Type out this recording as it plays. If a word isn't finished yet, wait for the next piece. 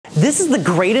This is the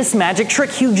greatest magic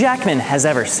trick Hugh Jackman has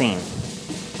ever seen.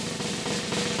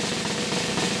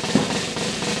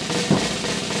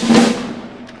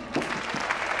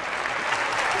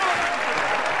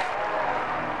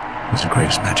 It's the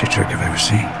greatest magic trick I've ever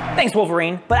seen. Thanks,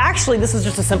 Wolverine. But actually, this is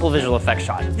just a simple visual effects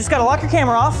shot. You just gotta lock your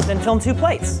camera off, then film 2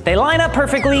 plates. They line up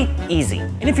perfectly, easy.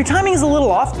 And if your timing is a little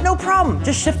off, no problem.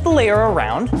 Just shift the layer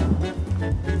around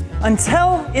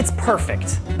until it's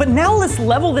perfect. But now let's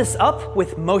level this up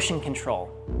with motion control.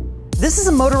 This is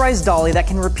a motorized dolly that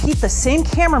can repeat the same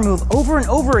camera move over and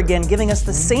over again, giving us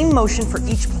the same motion for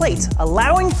each plate,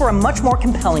 allowing for a much more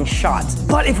compelling shot.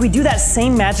 But if we do that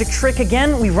same magic trick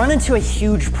again, we run into a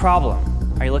huge problem.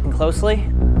 Are you looking closely?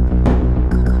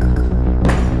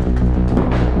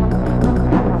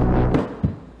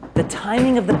 The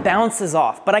timing of the bounce is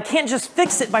off, but I can't just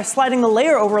fix it by sliding the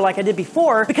layer over like I did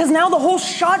before, because now the whole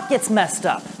shot gets messed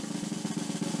up.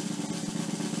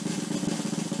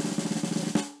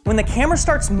 When the camera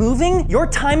starts moving, your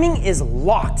timing is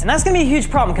locked. And that's gonna be a huge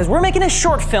problem because we're making a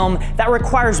short film that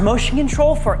requires motion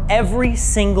control for every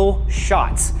single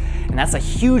shot. And that's a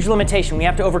huge limitation we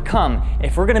have to overcome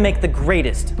if we're gonna make the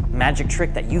greatest magic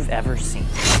trick that you've ever seen.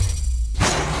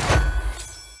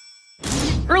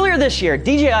 Earlier this year,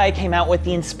 DJI came out with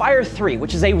the Inspire 3,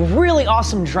 which is a really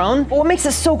awesome drone. But what makes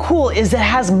it so cool is it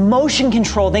has motion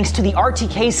control thanks to the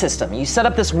RTK system. You set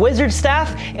up this wizard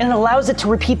staff and it allows it to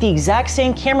repeat the exact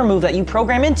same camera move that you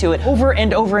program into it over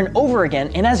and over and over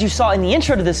again. And as you saw in the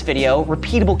intro to this video,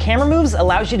 repeatable camera moves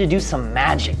allows you to do some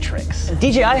magic tricks.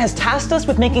 DJI has tasked us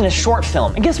with making a short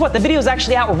film. And guess what? The video is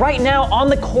actually out right now on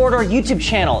the Corridor YouTube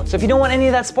channel. So if you don't want any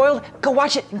of that spoiled, go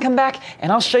watch it and come back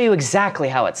and I'll show you exactly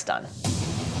how it's done.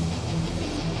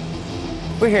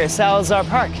 We're here at Salazar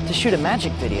Park to shoot a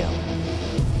magic video.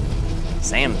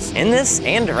 Sam's in this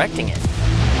and directing it.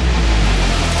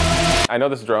 I know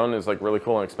this drone is like really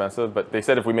cool and expensive, but they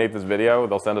said if we made this video,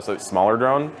 they'll send us a smaller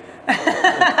drone.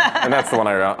 And that's the one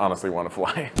I honestly want to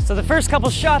fly. So the first couple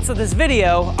shots of this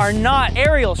video are not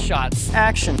aerial shots,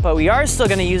 action, but we are still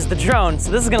gonna use the drone, so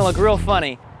this is gonna look real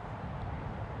funny.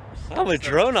 I'm a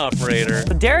drone operator.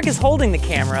 So Derek is holding the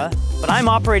camera, but I'm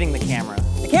operating the camera.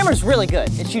 The camera's really good.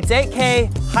 It shoots 8K,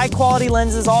 high quality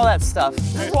lenses, all that stuff.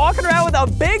 Just walking around with a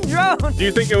big drone. Do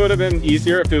you think it would have been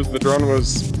easier if the drone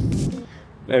was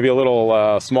maybe a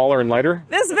little smaller and lighter?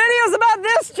 This video's about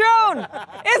this drone.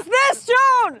 It's this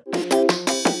drone.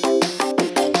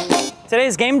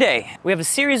 Today's game day. We have a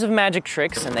series of magic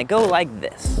tricks and they go like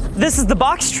this. This is the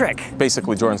box trick.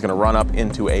 Basically, Jordan's gonna run up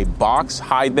into a box,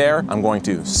 hide there. I'm going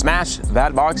to smash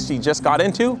that box she just got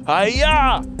into.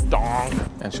 Hi-ya! Dong.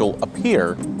 And she'll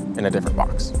appear in a different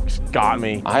box. Got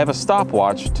me. I have a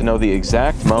stopwatch to know the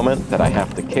exact moment that I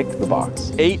have to kick the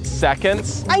box. 8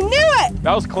 seconds. I knew it!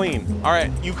 That was clean. All right,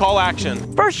 you call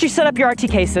action. First, you set up your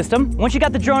RTK system. Once you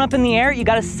got the drone up in the air, you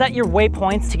gotta set your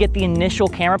waypoints to get the initial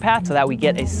camera path so that we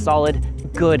get a solid,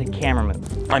 good camera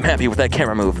move. I'm happy with that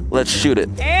camera move. Let's shoot it.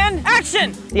 And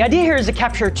action! The idea here is to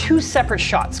capture 2 separate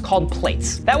shots called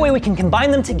plates. That way we can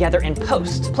combine them together in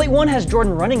post. Plate 1 has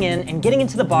Jordan running in and getting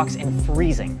into the box and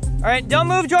freezing. All right, don't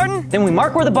move, Jordan. Then we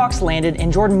mark where the box landed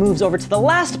and Jordan moves over to the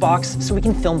last box so we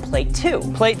can film plate 2.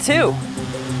 Plate 2.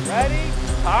 Ready?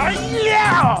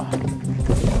 Hi-ya!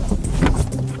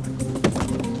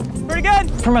 Pretty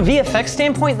good. From a VFX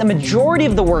standpoint, the majority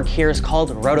of the work here is called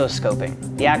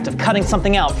rotoscoping, the act of cutting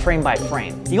something out frame by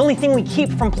frame. The only thing we keep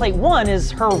from plate 1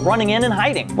 is her running in and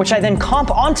hiding, which I then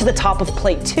comp onto the top of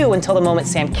plate 2 until the moment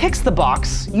Sam kicks the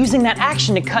box, using that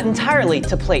action to cut entirely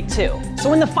to plate 2.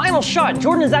 So in the final shot,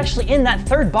 Jordan is actually in that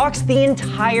 3rd box the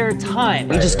entire time.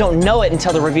 We just don't know it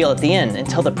until the reveal at the end,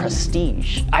 until the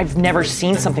prestige. I've never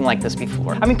seen something like this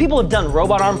before. I mean, people have done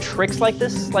robot arm tricks like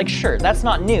this, like sure, that's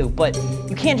not new, but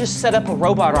you can't just set up a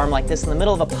robot arm like this in the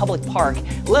middle of a public park,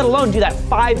 let alone do that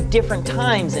 5 different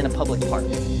times in a public park.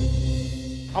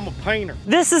 I'm a painter.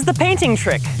 This is the painting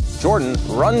trick. Jordan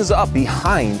runs up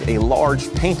behind a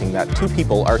large painting that 2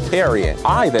 people are carrying.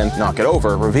 I then knock it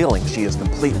over, revealing she has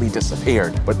completely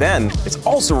disappeared. But then it's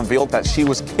also revealed that she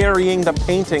was carrying the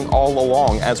painting all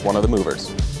along as one of the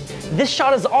movers. This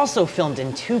shot is also filmed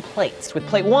in 2 plates, with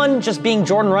plate 1 just being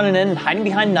Jordan running in and hiding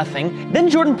behind nothing. Then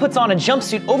Jordan puts on a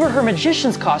jumpsuit over her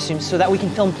magician's costume so that we can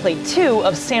film plate 2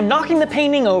 of Sam knocking the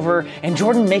painting over and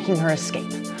Jordan making her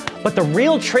escape. But the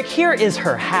real trick here is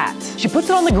her hat. She puts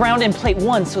it on the ground in plate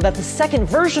 1 so that the second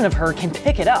version of her can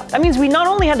pick it up. That means we not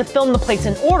only had to film the plates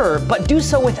in order, but do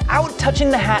so without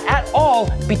touching the hat at all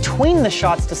between the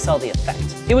shots to sell the effect.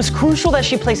 It was crucial that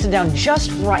she placed it down just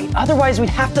right, otherwise we'd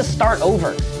have to start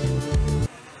over.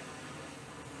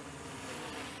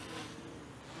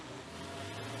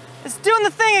 It's doing the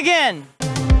thing again.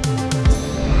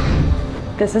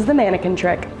 This is the mannequin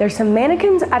trick. There's some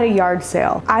mannequins at a yard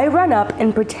sale. I run up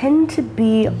and pretend to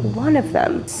be one of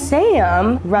them.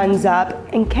 Sam runs up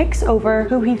and kicks over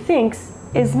who he thinks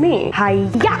is me.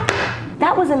 Hi-ya!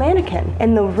 That was a mannequin,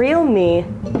 and the real me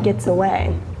gets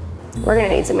away. We're gonna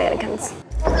need some mannequins.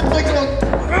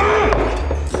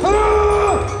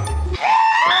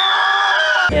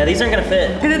 Yeah, these aren't gonna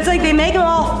fit. Cause it's like they make them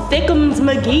all thickums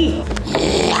McGee.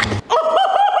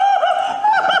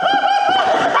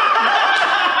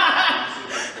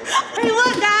 Hey,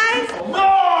 look, guys!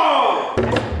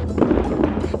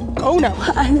 Oh no,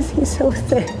 why is he so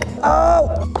thick?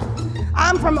 Oh,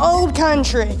 I'm from old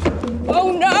country.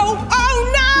 Oh no,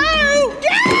 oh no!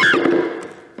 Yeah!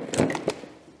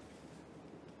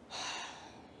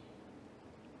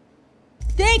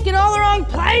 Thick in all the wrong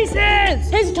places!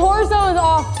 His torso is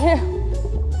off too.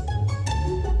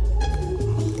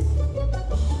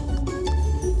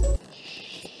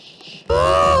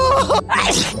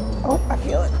 Oh, I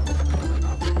feel it.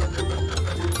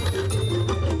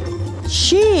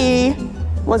 She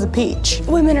was a peach.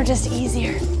 Women are just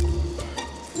easier.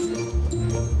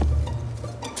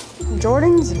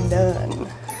 Jordan's done.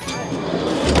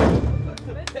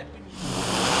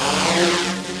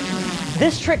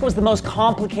 This trick was the most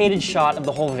complicated shot of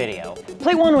the whole video.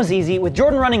 Plate 1 was easy, with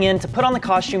Jordan running in to put on the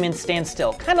costume and stand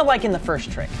still, kind of like in the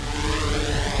first trick.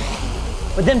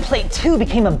 But then plate 2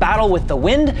 became a battle with the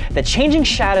wind, the changing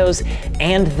shadows,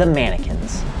 and the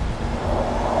mannequins.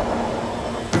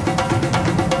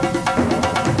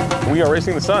 We are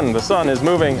racing the sun. The sun is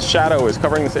moving, shadow is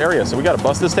covering this area, so we gotta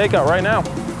bust this takeout right now.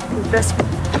 This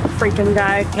freaking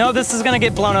guy. No, this is gonna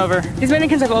get blown over. These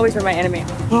mannequins have always been my enemy.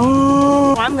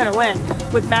 I'm gonna win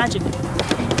with magic.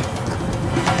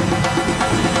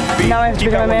 Now I have to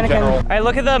become a mannequin. All right,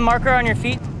 look at the marker on your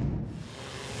feet.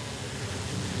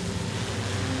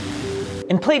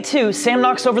 In plate 2, Sam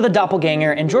knocks over the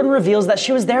doppelganger and Jordan reveals that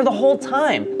she was there the whole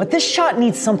time. But this shot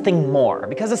needs something more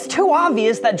because it's too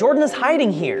obvious that Jordan is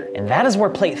hiding here. And that is where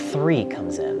plate 3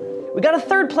 comes in. We got a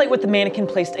third plate with the mannequin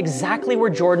placed exactly where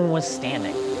Jordan was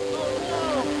standing.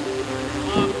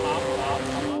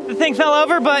 The thing fell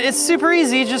over, but it's super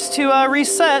easy just to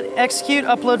reset, execute,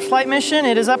 upload flight mission.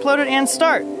 It is uploaded and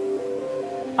start.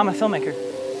 I'm a filmmaker.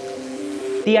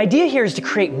 The idea here is to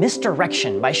create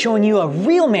misdirection by showing you a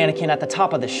real mannequin at the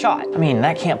top of the shot. I mean,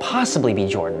 that can't possibly be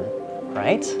Jordan,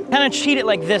 right? Kind of cheat it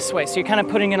like this way, so you're kind of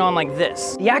putting it on like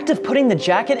this. The act of putting the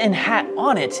jacket and hat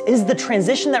on it is the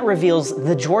transition that reveals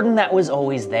the Jordan that was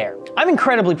always there. I'm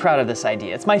incredibly proud of this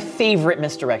idea. It's my favorite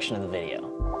misdirection of the video.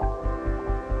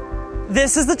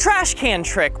 This is the trash can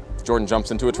trick. Jordan jumps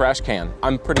into a trash can.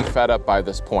 I'm pretty fed up by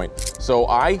this point. So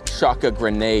I chuck a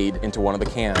grenade into one of the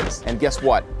cans. And guess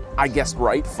what? I guessed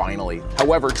right, finally.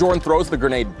 However, Jordan throws the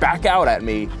grenade back out at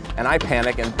me, and I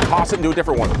panic and toss it into a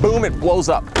different one. Boom, it blows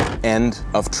up. End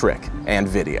of trick and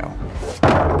video.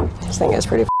 This thing is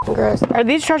pretty f***ing gross. Are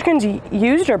these trash cans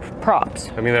used or props?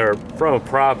 I mean, they're from a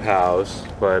prop house,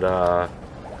 but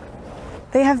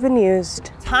They have been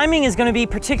used. Timing is going to be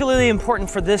particularly important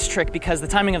for this trick because the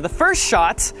timing of the first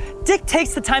shot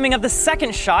dictates the timing of the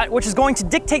second shot, which is going to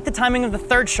dictate the timing of the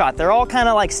third shot. They're all kind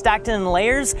of like stacked in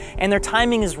layers and their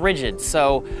timing is rigid.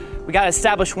 So we got to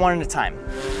establish one at a time.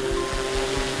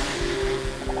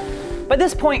 By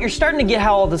this point, you're starting to get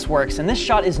how all this works, and this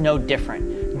shot is no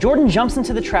different. Jordan jumps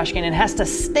into the trash can and has to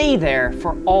stay there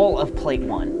for all of plate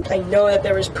 1. I know that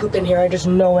there was poop in here, I just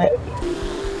know it.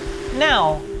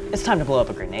 Now, it's time to blow up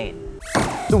a grenade.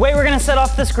 The way we're gonna set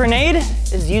off this grenade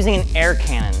is using an air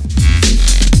cannon.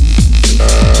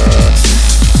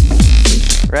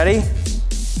 Ready?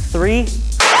 3.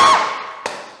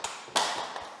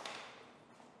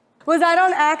 Was that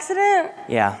on accident?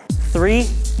 Yeah. 3,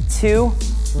 2,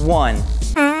 1.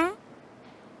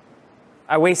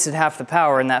 I wasted half the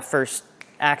power in that first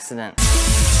accident.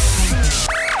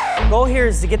 The goal here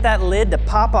is to get that lid to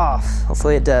pop off.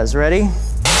 Hopefully it does. Ready?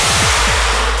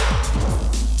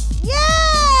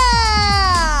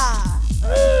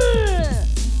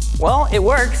 Well, it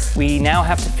works. We now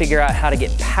have to figure out how to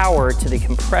get power to the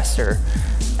compressor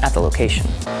at the location.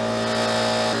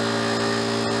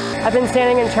 I've been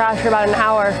standing in trash for about an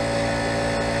hour.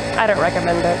 I don't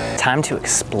recommend it. Time to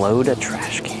explode a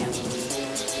trash can.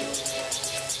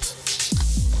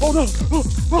 Oh no!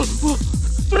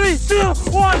 3, 2,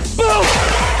 1, boom!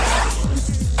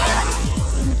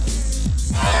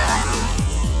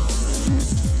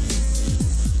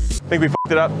 Think we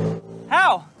f***ed it up?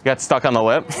 How? Got stuck on the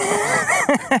lip.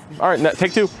 All right,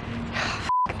 take 2.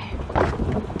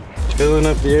 filling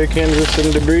up the air cans with some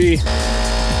debris.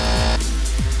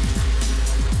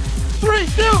 3,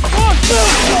 2, 1,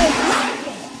 boom!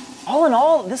 All in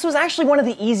all, this was actually one of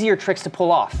the easier tricks to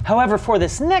pull off. However, for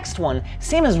this next one,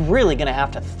 Sam is really gonna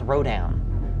have to throw down.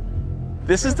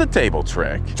 This is the table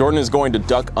trick. Jordan is going to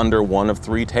duck under one of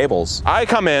 3 tables. I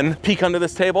come in, peek under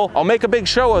this table. I'll make a big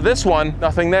show of this one.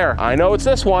 Nothing there. I know it's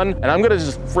this one, and I'm gonna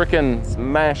just frickin'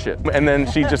 smash it. And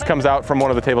then she just comes out from one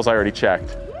of the tables I already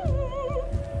checked.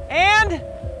 And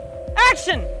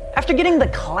action! After getting the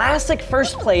classic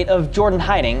first plate of Jordan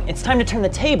hiding, it's time to turn the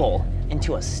table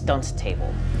into a stunt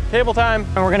table. Table time.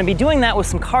 And we're gonna be doing that with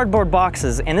some cardboard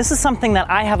boxes, and this is something that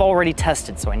I have already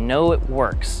tested, so I know it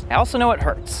works. I also know it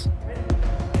hurts.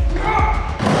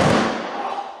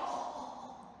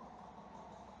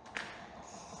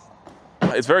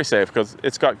 It's very safe because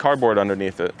it's got cardboard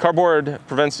underneath it. Cardboard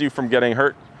prevents you from getting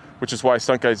hurt, which is why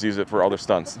stunt guys use it for other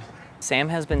stunts. Sam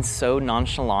has been so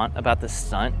nonchalant about this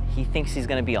stunt, he thinks he's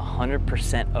gonna be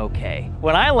 100% okay.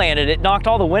 When I landed, it knocked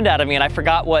all the wind out of me and I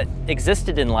forgot what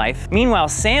existed in life. Meanwhile,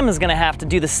 Sam is gonna have to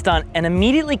do the stunt and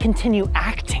immediately continue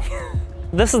acting.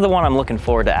 This is the one I'm looking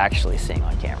forward to actually seeing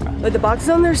on camera. With the boxes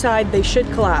on their side, they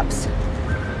should collapse.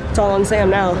 It's all on Sam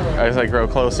now. As I grow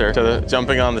closer to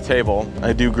jumping on the table,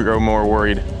 I do grow more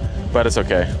worried, but it's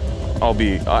okay.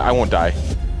 I won't die.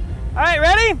 All right,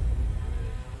 ready?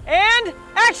 And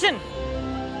action!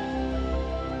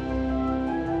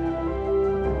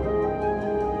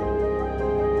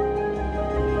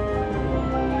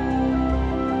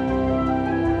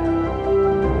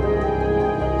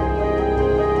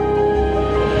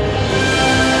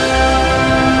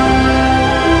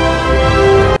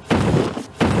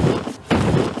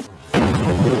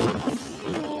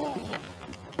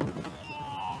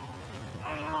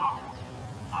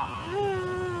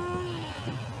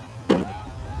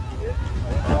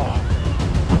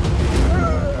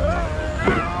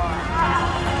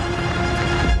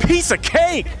 Piece of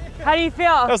cake! How do you feel?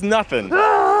 That was nothing.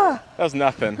 That was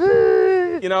nothing.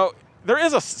 You know, there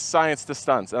is a science to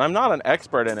stunts, and I'm not an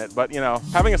expert in it, but you know,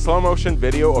 having a slow motion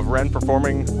video of Wren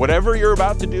performing whatever you're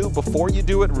about to do before you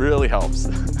do it really helps.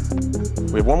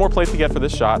 We have one more plate to get for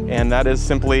this shot, and that is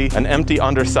simply an empty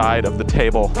underside of the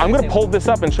table. I'm gonna pull this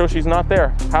up and show she's not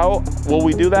there. How will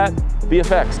we do that?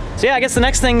 VFX. So yeah, I guess the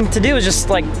next thing to do is just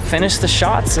like finish the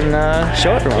shots and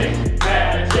show everyone.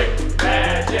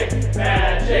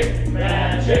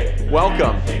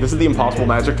 Welcome. This is the impossible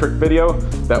magic trick video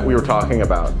that we were talking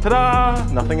about.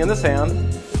 Ta-da! Nothing in this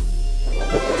hand.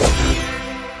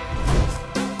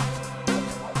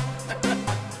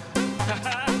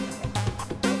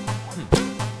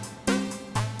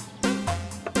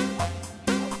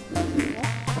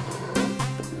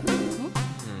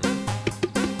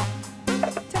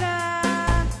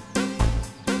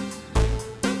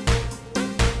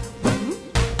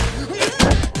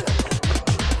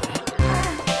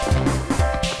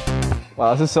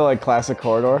 Wow, this is so like classic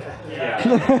corridor.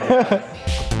 Yeah.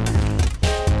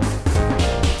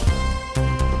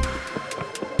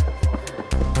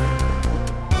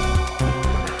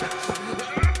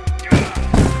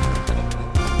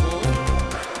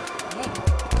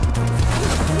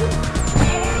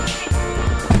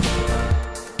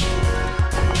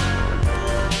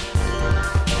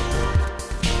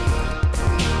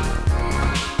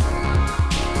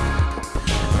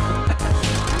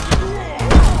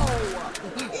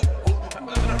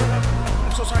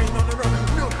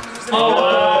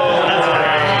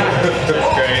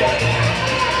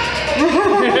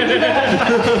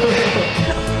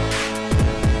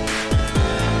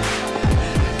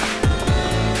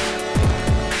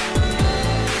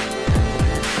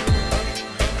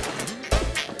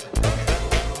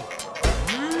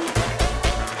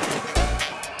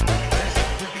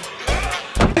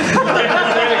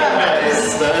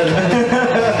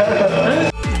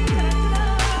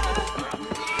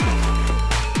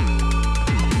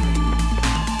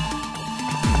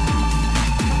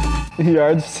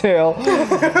 Yard sale.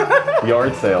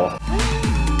 Yard sale.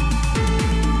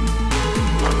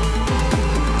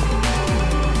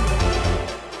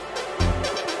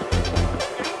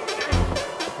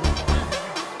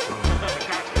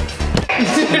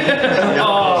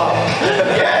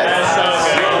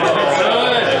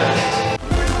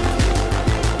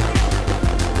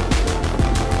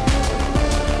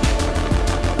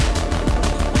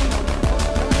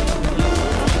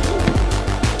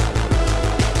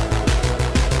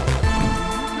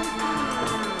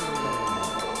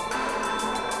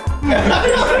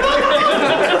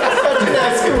 Such an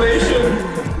escalation.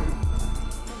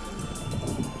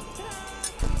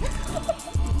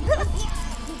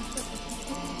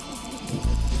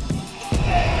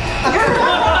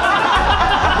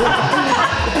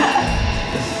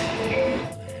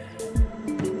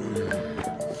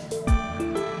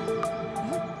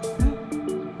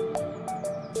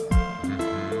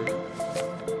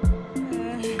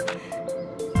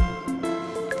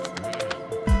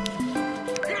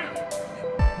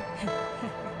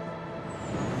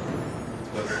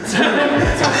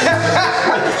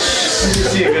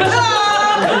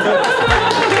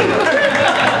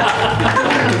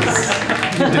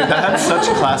 Dude, that had such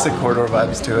classic corridor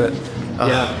vibes to it.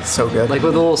 Yeah, so good. Like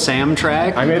with a little Sam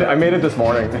track. I made it this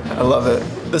morning. I love it.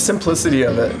 The simplicity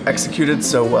of it, executed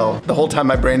so well. The whole time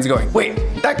my brain's going, wait,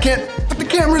 that can't, but the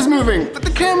camera's moving, but the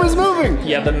camera's moving.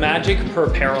 Yeah, the magic per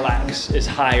parallax is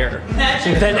higher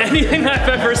than anything I've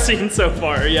ever seen so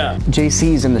far, yeah.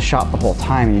 JC's in the shot the whole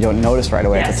time and you don't notice right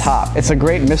away at the top. It's a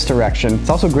great misdirection. It's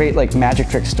also great like magic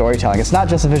trick storytelling. It's not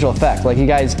just a visual effect. Like you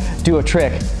guys do a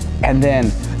trick and then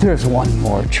there's one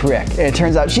more trick. And it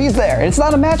turns out she's there and it's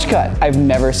not a match cut. I've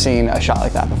never seen a shot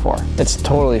like that before. It's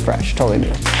totally fresh, totally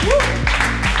new.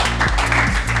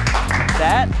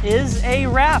 That is a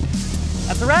wrap.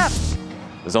 That's a wrap.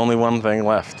 There's only one thing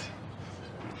left.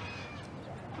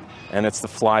 And it's to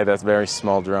fly that very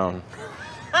small drone.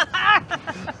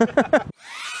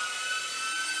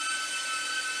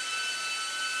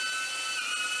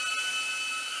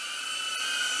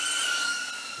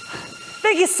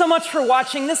 Thank you so much for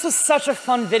watching. This was such a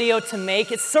fun video to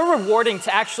make. It's so rewarding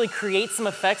to actually create some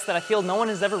effects that I feel no one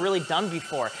has ever really done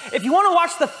before. If you want to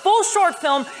watch the full short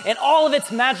film in all of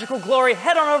its magical glory,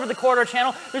 head on over to the Corridor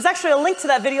channel. There's actually a link to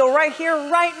that video right here,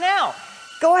 right now.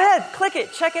 Go ahead, click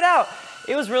it, check it out.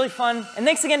 It was really fun. And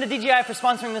thanks again to DJI for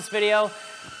sponsoring this video.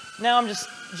 Now I'm just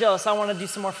jealous. I want to do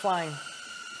some more flying.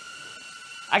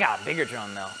 I got a bigger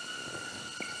drone though.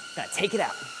 Gonna take it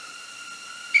out.